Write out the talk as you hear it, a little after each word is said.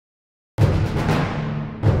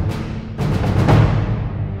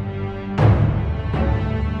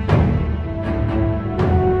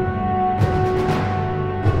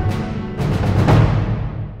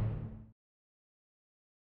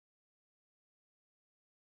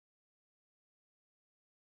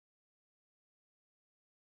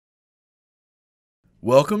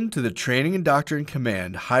Welcome to the Training and Doctrine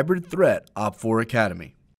Command Hybrid Threat OPFOR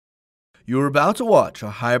Academy. You are about to watch a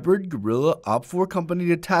hybrid guerrilla OPFOR Company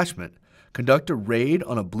Detachment conduct a raid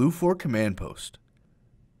on a BLUFOR command post.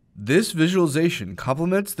 This visualization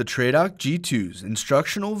complements the TRADOC G2's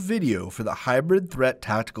instructional video for the hybrid threat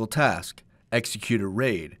tactical task, Execute a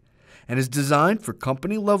Raid, and is designed for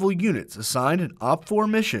company-level units assigned an OPFOR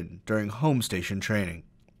mission during home station training.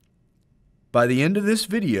 By the end of this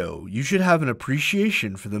video, you should have an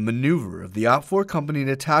appreciation for the maneuver of the OPFOR Company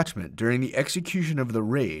Detachment during the execution of the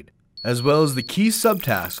raid, as well as the key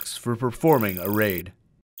subtasks for performing a raid.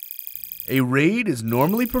 A raid is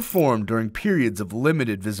normally performed during periods of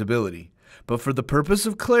limited visibility, but for the purpose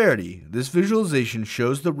of clarity, this visualization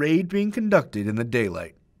shows the raid being conducted in the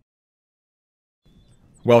daylight.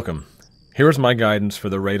 Welcome. Here is my guidance for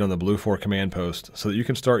the raid on the BLUFOR command post so that you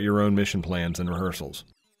can start your own mission plans and rehearsals.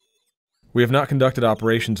 We have not conducted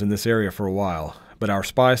operations in this area for a while, but our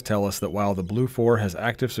spies tell us that while the BLUFOR has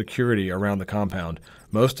active security around the compound,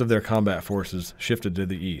 most of their combat forces shifted to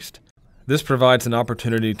the east. This provides an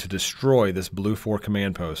opportunity to destroy this BLUFOR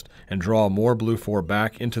command post and draw more BLUFOR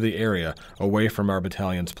back into the area away from our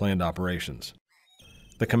battalion's planned operations.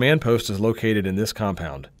 The command post is located in this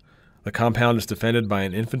compound. The compound is defended by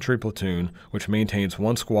an infantry platoon which maintains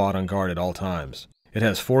one squad on guard at all times. It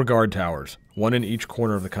has 4 guard towers, one in each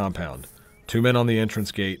corner of the compound, 2 men on the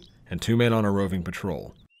entrance gate, and 2 men on a roving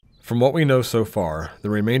patrol. From what we know so far, the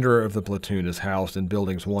remainder of the platoon is housed in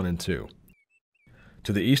buildings 1 and 2.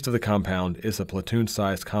 To the east of the compound is a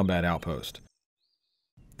platoon-sized combat outpost.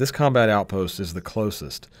 This combat outpost is the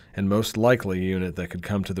closest and most likely unit that could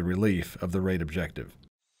come to the relief of the raid objective.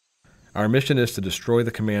 Our mission is to destroy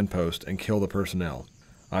the command post and kill the personnel.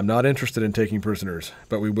 I'm not interested in taking prisoners,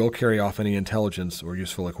 but we will carry off any intelligence or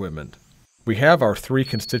useful equipment. We have our 3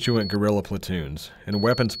 constituent guerrilla platoons and a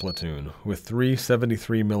weapons platoon with 3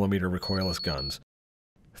 73mm recoilless guns,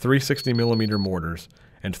 3 60mm mortars,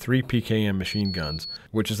 and 3 PKM machine guns,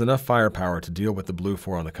 which is enough firepower to deal with the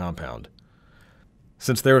BLUFOR on the compound.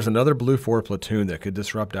 Since there is another BLUFOR platoon that could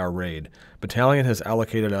disrupt our raid, Battalion has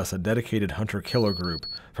allocated us a dedicated hunter-killer group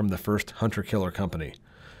from the 1st Hunter-Killer Company.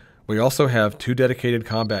 We also have 2 dedicated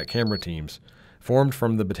combat camera teams, formed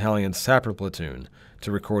from the Battalion's sapper platoon,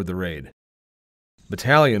 to record the raid.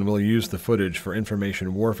 Battalion will use the footage for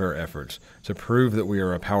information warfare efforts to prove that we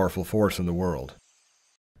are a powerful force in the world.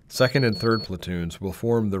 2nd and 3rd platoons will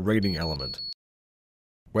form the raiding element.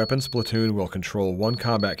 Weapons platoon will control 1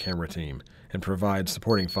 combat camera team and provide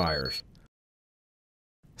supporting fires.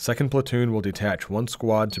 2nd platoon will detach 1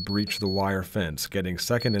 squad to breach the wire fence, getting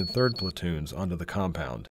 2nd and 3rd platoons onto the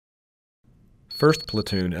compound. 1st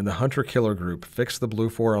platoon and the hunter-killer group fix the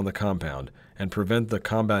BLUFOR on the compound and prevent the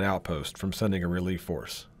combat outpost from sending a relief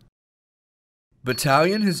force.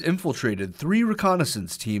 Battalion has infiltrated 3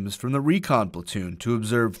 reconnaissance teams from the recon platoon to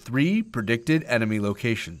observe 3 predicted enemy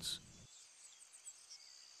locations.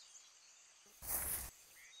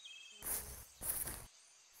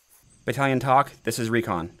 Battalion TOC, this is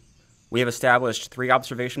Recon. We have established 3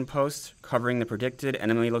 observation posts covering the predicted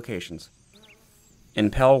enemy locations. In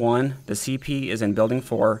PEL 1, the CP is in Building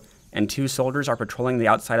 4, and 2 soldiers are patrolling the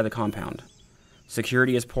outside of the compound.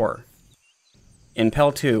 Security is poor. In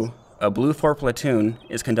PEL 2, a BLUFOR platoon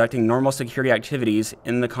is conducting normal security activities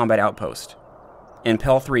in the combat outpost. In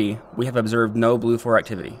PEL 3, we have observed no BLUFOR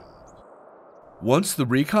activity. Once the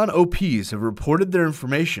recon OPs have reported their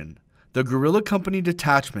information, the Guerrilla Company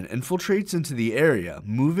Detachment infiltrates into the area,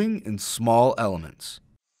 moving in small elements.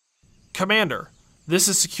 Commander, this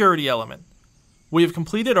is Security Element. We have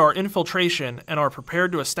completed our infiltration and are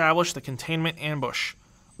prepared to establish the containment ambush.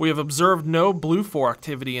 We have observed no BLUFOR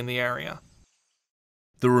activity in the area.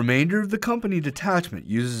 The remainder of the company detachment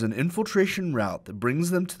uses an infiltration route that brings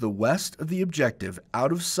them to the west of the objective,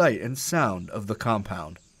 out of sight and sound of the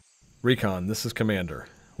compound. Recon, this is Commander.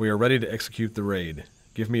 We are ready to execute the raid.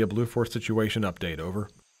 Give me a BLUFOR situation update, over.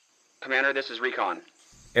 Commander, this is Recon.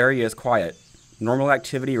 Area is quiet. Normal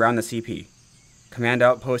activity around the CP. Command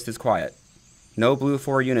outpost is quiet. No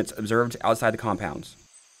BLUFOR units observed outside the compounds.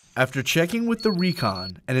 After checking with the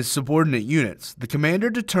recon and his subordinate units, the commander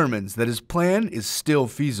determines that his plan is still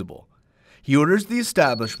feasible. He orders the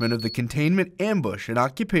establishment of the containment ambush and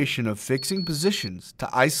occupation of fixing positions to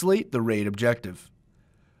isolate the raid objective.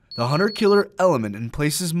 The hunter-killer element and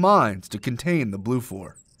places mines to contain the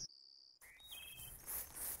BLUFOR.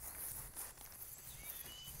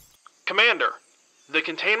 Commander, the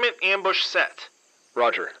containment ambush set.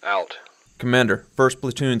 Roger, out. Commander, 1st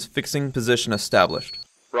platoon's fixing position established.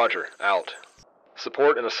 Roger, out.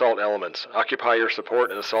 Support and assault elements. Occupy your support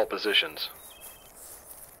and assault positions.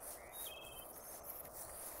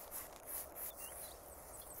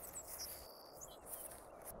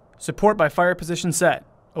 Support by fire position set.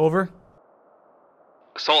 Over.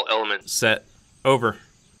 Assault element set. Over.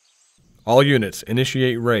 All units,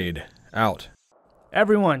 initiate raid. Out.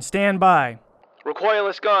 Everyone, stand by.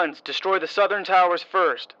 Recoilless guns, destroy the southern towers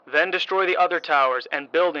first, then destroy the other towers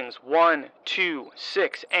and buildings 1, 2,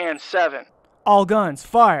 6, and 7. All guns,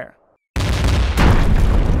 fire.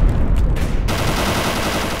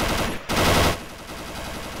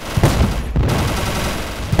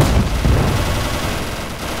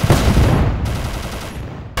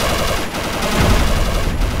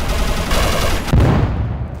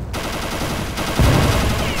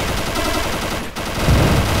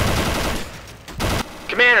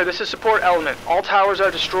 Commander, this is support element. All towers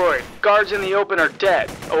are destroyed. Guards in the open are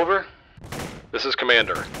dead. Over. This is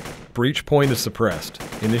Commander. Breach point is suppressed.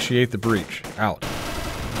 Initiate the breach. Out.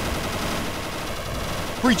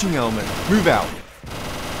 Breaching element, move out.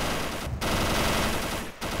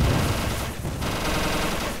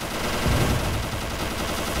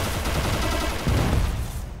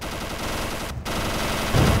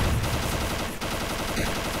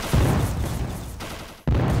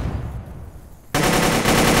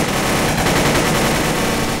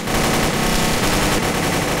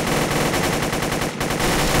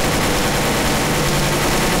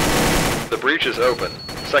 The breach is open.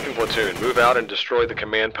 Second platoon, move out and destroy the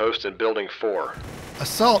command post in Building 4.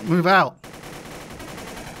 Assault, move out.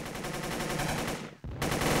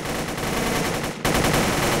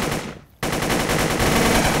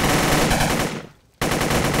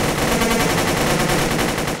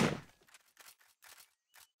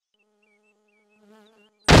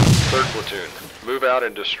 Third platoon, move out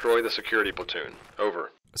and destroy the security platoon.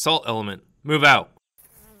 Over. Assault element, move out.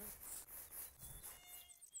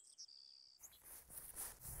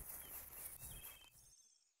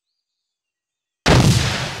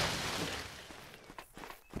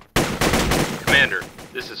 Commander,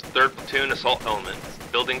 this is 3rd Platoon Assault Element,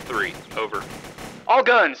 Building 3, over. All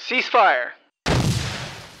guns, cease fire.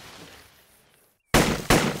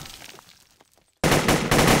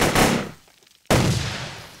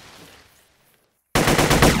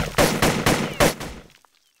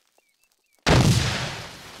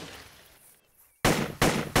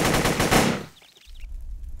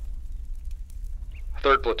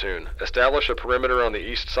 Third Platoon, establish a perimeter on the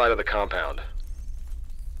east side of the compound.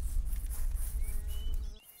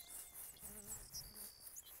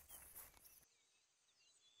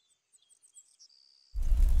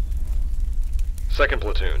 Second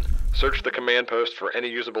Platoon, search the command post for any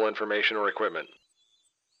usable information or equipment.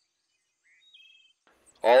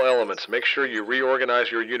 All elements, make sure you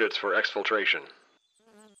reorganize your units for exfiltration.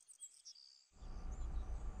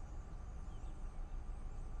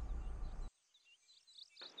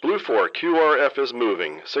 BLUFOR, QRF is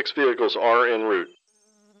moving. 6 vehicles are en route.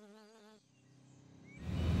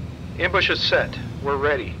 Ambush is set. We're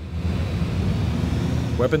ready.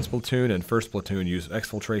 Weapons platoon and 1st platoon use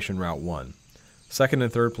exfiltration route 1. 2nd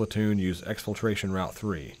and 3rd platoon use exfiltration route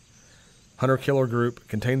 3. Hunter-killer group,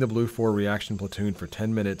 contain the BLUFOR reaction platoon for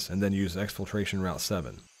 10 minutes and then use exfiltration route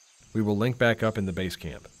 7. We will link back up in the base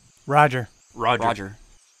camp. Roger. Roger.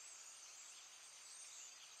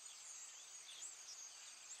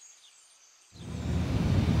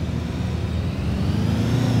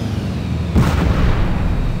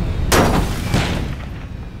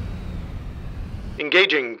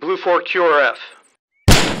 Engaging BLUFOR QRF.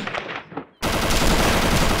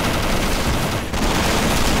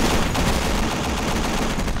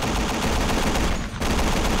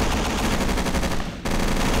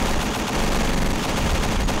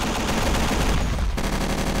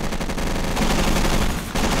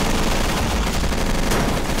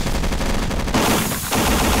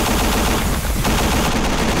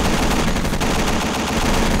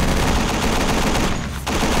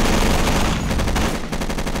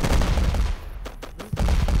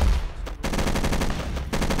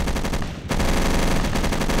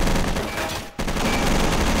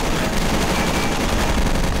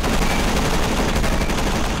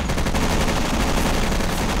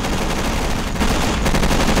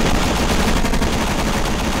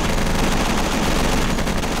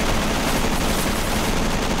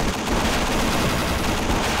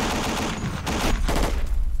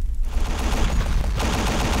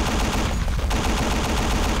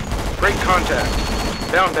 Break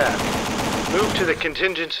contact. Bound back. Move to the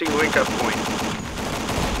contingency link-up point.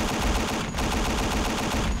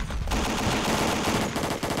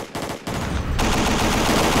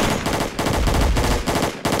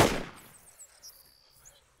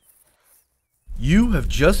 You have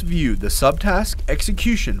just viewed the subtask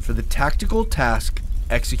execution for the Tactical Task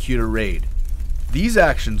Executor Raid. These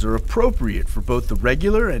actions are appropriate for both the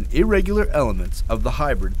regular and irregular elements of the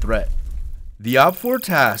hybrid threat. The OPFOR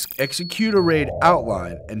task Execute a Raid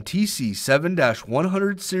Outline and TC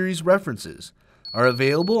 7-100 series references are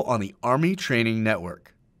available on the Army Training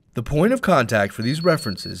Network. The point of contact for these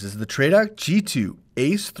references is the TRADOC G2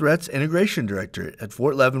 ACE Threats Integration Directorate at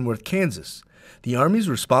Fort Leavenworth, Kansas, the Army's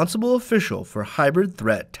responsible official for hybrid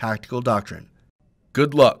threat tactical doctrine.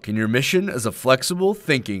 Good luck in your mission as a flexible,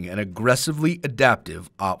 thinking, and aggressively adaptive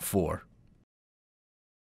OPFOR.